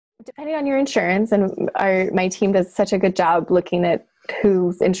Depending on your insurance, and my team does such a good job looking at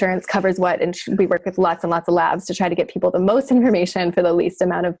whose insurance covers what, and we work with lots and lots of labs to try to get people the most information for the least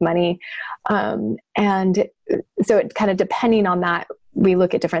amount of money. And so it kind of, depending on that, we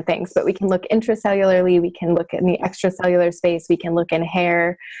look at different things, but we can look intracellularly, we can look in the extracellular space, we can look in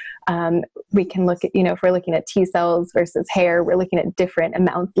hair, we can look at, if we're looking at T cells versus hair, we're looking at different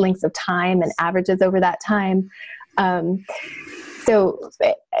lengths of time and averages over that time. So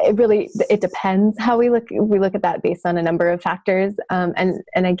it depends how we look at that based on a number of factors. And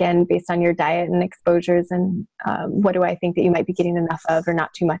again, based on your diet and exposures, and what do I think that you might be getting enough of or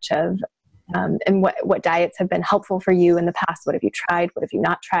not too much of, and what diets have been helpful for you in the past. What have you tried? What have you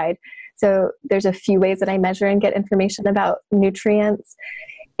not tried? So there's a few ways that I measure and get information about nutrients.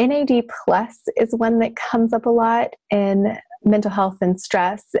 NAD plus is one that comes up a lot in mental health and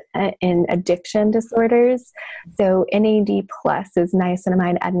stress, in addiction disorders. So NAD plus is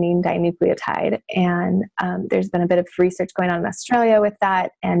niacinamide adenine dinucleotide. And there's been a bit of research going on in Australia with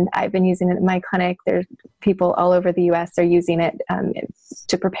that. And I've been using it in my clinic. There's people all over the US are using it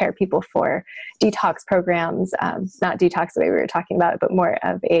to prepare people for detox programs, not detox the way we were talking about it, but more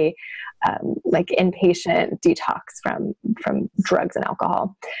of a like inpatient detox from drugs and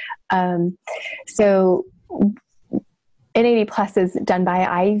alcohol. So NAD plus is done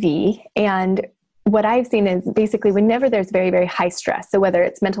by IV, and what I've seen is basically whenever there's very, very high stress, so whether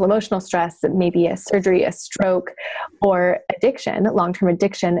it's mental, emotional stress, maybe a surgery, a stroke, or addiction, long-term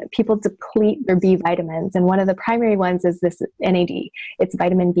addiction, people deplete their B vitamins. And one of the primary ones is this NAD. It's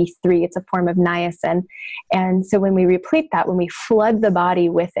vitamin B3. It's a form of niacin. And so when we replete that, when we flood the body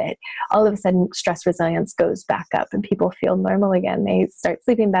with it, all of a sudden stress resilience goes back up and people feel normal again. They start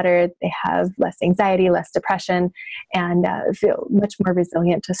sleeping better. They have less anxiety, less depression, and feel much more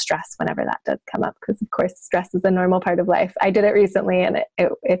resilient to stress whenever that does come up. Because of course, stress is a normal part of life. I did it recently, and it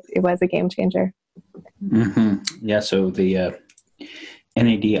was a game changer. Mm-hmm. Yeah. So the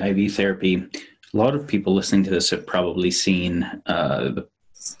NAD IV therapy. A lot of people listening to this have probably seen the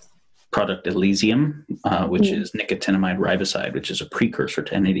product Elysium, which is nicotinamide riboside, which is a precursor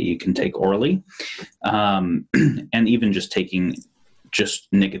to NAD you can take orally, and even just taking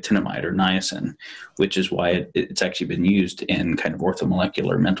just nicotinamide or niacin, which is why it's actually been used in kind of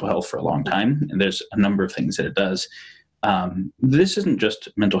orthomolecular mental health for a long time. And there's a number of things that it does. This isn't just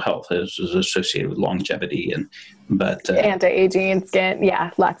mental health; it's associated with longevity but anti-aging, skin,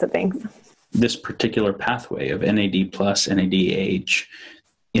 lots of things. This particular pathway of NAD plus, NADH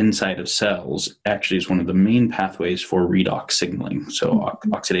inside of cells actually is one of the main pathways for redox signaling, so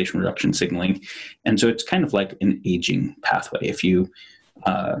oxidation reduction signaling. And so it's kind of like an aging pathway. If you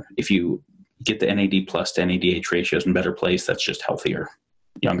get the NAD plus to NADH ratios in better place, that's just healthier,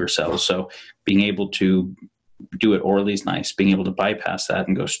 younger cells. So being able to do it orally is nice. Being able to bypass that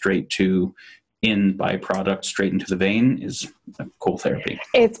and go straight to byproduct straight into the vein is a cool therapy.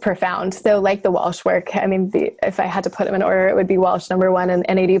 It's profound. So like the Walsh work, I mean, if I had to put them in order, it would be Walsh number 1 and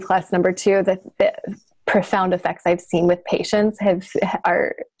NAD plus number 2. The profound effects I've seen with patients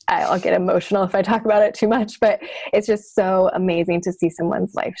I'll get emotional if I talk about it too much, but it's just so amazing to see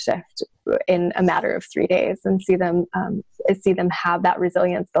someone's life shift in a matter of 3 days and see them have that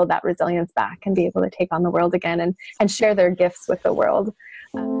resilience, build that resilience back, and be able to take on the world again and share their gifts with the world.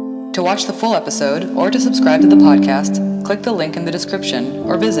 To watch the full episode or to subscribe to the podcast, click the link in the description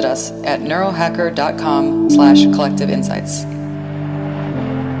or visit us at neurohacker.com/collective insights.